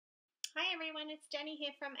Hi everyone, it's Jenny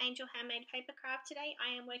here from Angel Handmade Papercraft. Today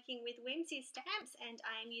I am working with Whimsy stamps and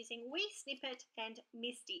I am using Snippet and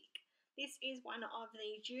Mystic. This is one of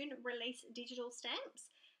the June release digital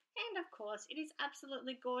stamps and of course it is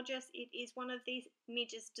absolutely gorgeous. It is one of these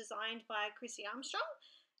images designed by Chrissy Armstrong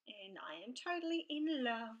and I am totally in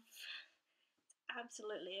love. It's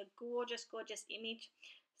absolutely a gorgeous image.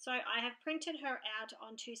 So I have printed her out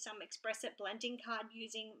onto some Express It blending card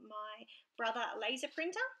using my Brother laser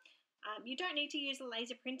printer. You don't need to use a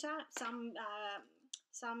laser printer. Some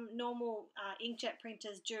normal inkjet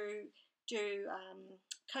printers do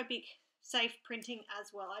Copic safe printing as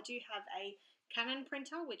well. I do have a Canon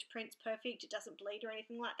printer which prints perfect. It doesn't bleed or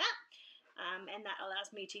anything like that. And that allows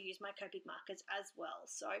me to use my Copic markers as well.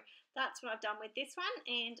 So that's what I've done with this one,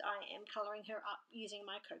 and I am colouring her up using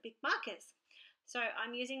my Copic markers. So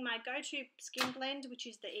I'm using my go-to skin blend, which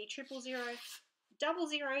is the E000, 00,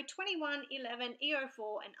 21, 11,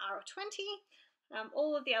 E04 and R20.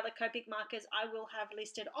 All of the other Copic markers I will have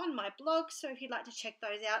listed on my blog, so if you'd like to check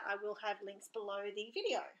those out, I will have links below the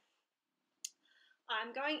video.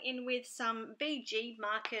 I'm going in with some BG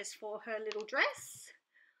markers for her little dress.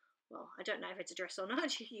 Well, I don't know if it's a dress or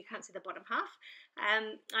not, you can't see the bottom half.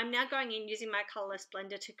 I'm now going in using my colourless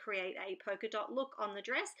blender to create a polka dot look on the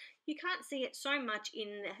dress. You can't see it so much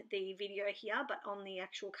in the video here, but on the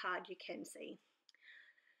actual card you can see.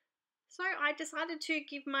 So I decided to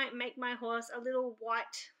make my horse a little white,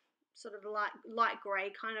 sort of light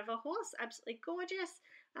grey kind of a horse. Absolutely gorgeous.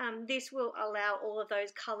 This will allow all of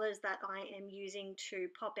those colours that I am using to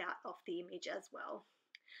pop out of the image as well.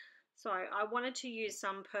 So I wanted to use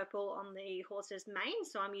some purple on the horse's mane,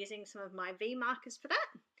 so I'm using some of my V markers for that.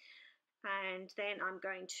 And then I'm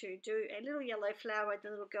going to do a little yellow flower with the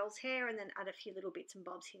little girl's hair and then add a few little bits and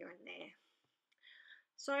bobs here and there.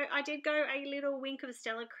 So I did go a little wink of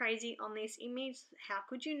Stella Crazy on this image. How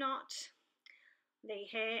could you not? The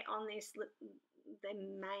hair on this, the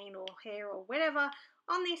mane or hair or whatever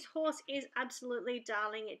on this horse is absolutely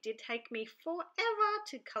darling. It did take me forever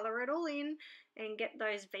to colour it all in and get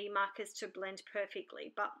those V markers to blend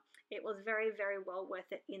perfectly, but it was very well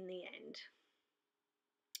worth it in the end.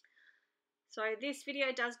 So this video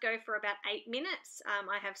does go for about 8 minutes.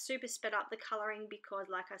 I have super sped up the colouring because,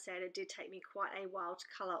 like I said, it did take me quite a while to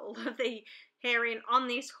colour all of the hair in on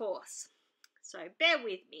this horse. So bear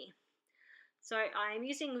with me. So I'm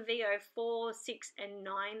using VO4, 6 and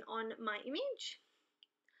 9 on my image.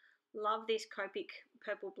 Love this Copic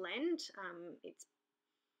purple blend. It's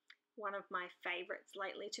one of my favourites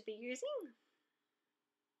lately to be using.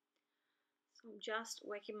 So I'm just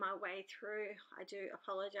working my way through. I do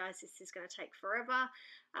apologise, this is going to take forever.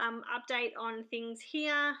 Update on things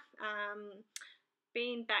here.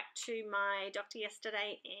 Been back to my doctor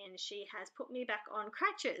yesterday and she has put me back on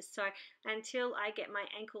crutches. So until I get my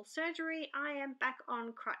ankle surgery, I am back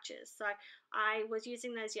on crutches. So I was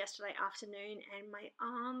using those yesterday afternoon and my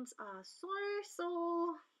arms are so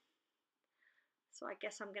sore. So I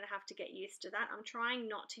guess I'm going to have to get used to that. I'm trying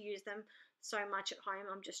not to use them so much at home.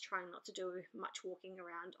 I'm just trying not to do much walking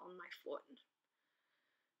around on my foot.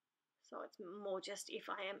 So it's more just if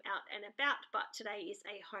I am out and about, but today is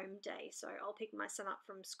a home day. So I'll pick my son up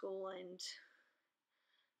from school and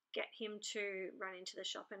get him to run into the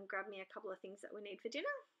shop and grab me a couple of things that we need for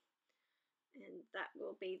dinner. And that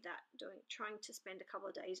will be that, trying to spend a couple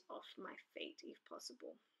of days off my feet if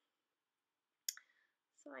possible.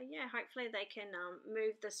 So yeah, hopefully they can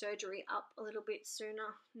move the surgery up a little bit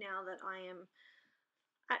sooner now that I am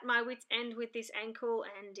at my wit's end with this ankle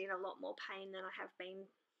and in a lot more pain than I have been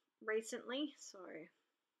recently. So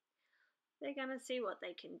they're going to see what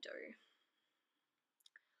they can do.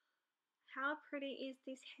 How pretty is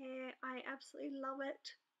this hair? I absolutely love it.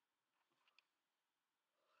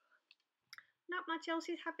 Not much else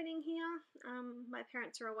is happening here. My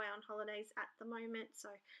parents are away on holidays at the moment,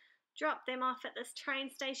 so dropped them off at this train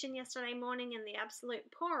station yesterday morning in the absolute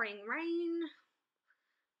pouring rain.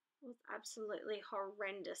 It was absolutely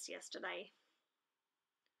horrendous yesterday.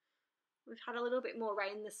 We've had a little bit more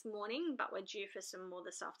rain this morning, but we're due for some more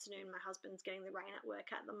this afternoon. My husband's getting the rain at work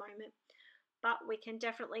at the moment, but we can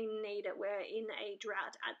definitely need it. We're in a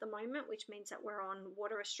drought at the moment, which means that we're on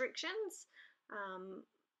water restrictions,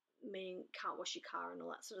 meaning can't wash your car and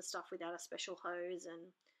all that sort of stuff without a special hose and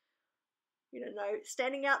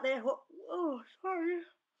standing out there,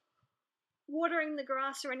 watering the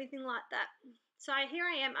grass or anything like that. So here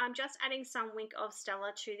I am, I'm just adding some wink of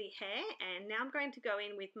Stella to the hair, and now I'm going to go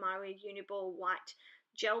in with my Uni-Ball white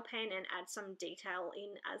gel pen and add some detail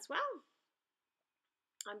in as well.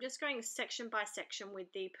 I'm just going section by section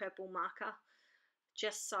with the purple marker,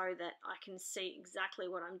 just so that I can see exactly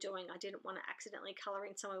what I'm doing. I didn't want to accidentally colour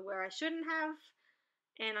in somewhere where I shouldn't have.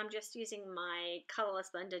 And I'm just using my colourless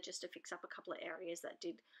blender just to fix up a couple of areas that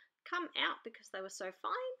did come out because they were so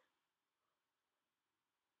fine.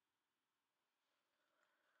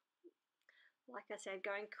 Like I said,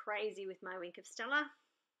 going crazy with my Wink of Stella.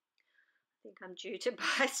 I think I'm due to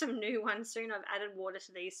buy some new ones soon. I've added water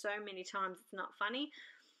to these so many times it's not funny.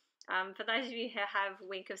 For those of you who have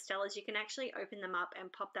Wink of Stellas, you can actually open them up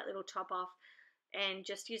and pop that little top off and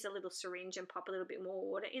just use a little syringe and pop a little bit more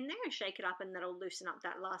water in there and shake it up, and that'll loosen up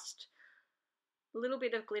that last little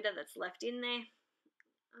bit of glitter that's left in there.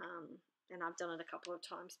 And I've done it a couple of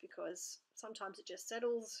times because sometimes it just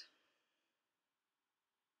settles.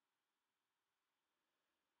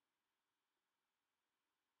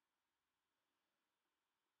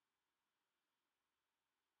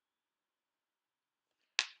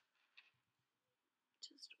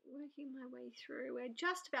 Just working my way through. We're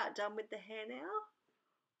just about done with the hair now.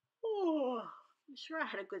 Oh, I'm sure I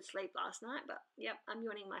had a good sleep last night, but yep, I'm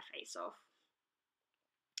yawning my face off.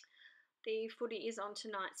 The footy is on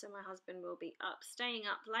tonight, so my husband will be up, staying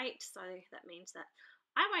up late, so that means that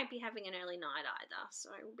I won't be having an early night either,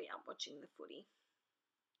 so we'll be up watching the footy.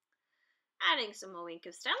 Adding some more Wink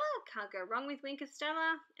of Stella, can't go wrong with Wink of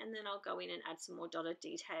Stella, and then I'll go in and add some more dotted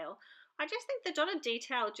detail. I just think the dotted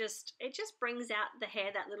detail just brings out the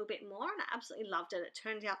hair that little bit more, and I absolutely loved it. It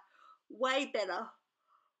turned out way better.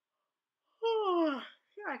 Oh,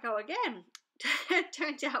 here I go again. It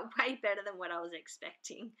turned out way better than what I was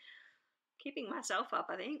expecting. Keeping myself up,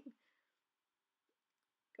 I think.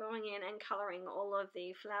 Going in and colouring all of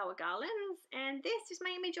the flower garlands, and this is my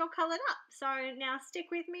image all coloured up. So now stick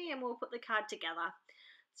with me and we'll put the card together.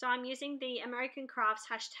 So I'm using the American Crafts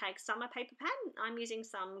hashtag summer paper pad. I'm using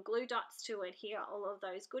some glue dots to adhere all of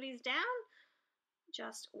those goodies down.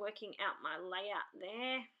 Just working out my layout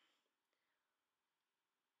there.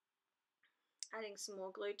 Adding some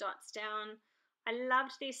more glue dots down. I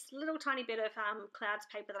loved this little tiny bit of clouds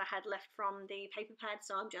paper that I had left from the paper pad,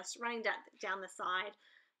 so I'm just running down the side,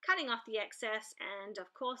 cutting off the excess, and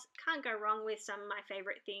of course can't go wrong with some of my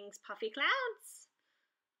favourite things, puffy clouds.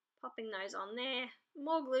 Popping those on there,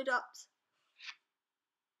 more glue dots.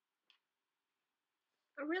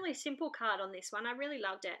 A really simple card on this one, I really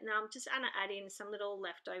loved it. Now I'm just going to add in some little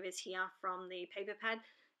leftovers here from the paper pad,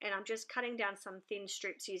 and I'm just cutting down some thin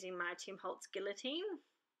strips using my Tim Holtz guillotine.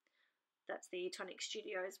 That's the Tonic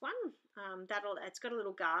Studios one. It's got a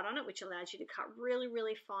little guard on it, which allows you to cut really,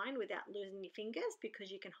 really fine without losing your fingers,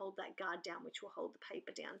 because you can hold that guard down, which will hold the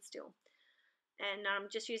paper down still. And I'm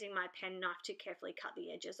just using my pen knife to carefully cut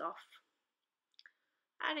the edges off.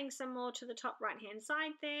 Adding some more to the top right-hand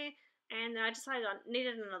side there, and then I decided I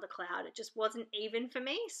needed another cloud. It just wasn't even for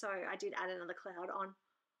me, so I did add another cloud on.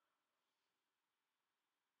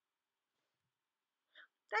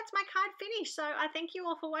 That's my card finished, so I thank you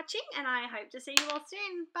all for watching, and I hope to see you all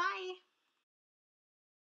soon. Bye!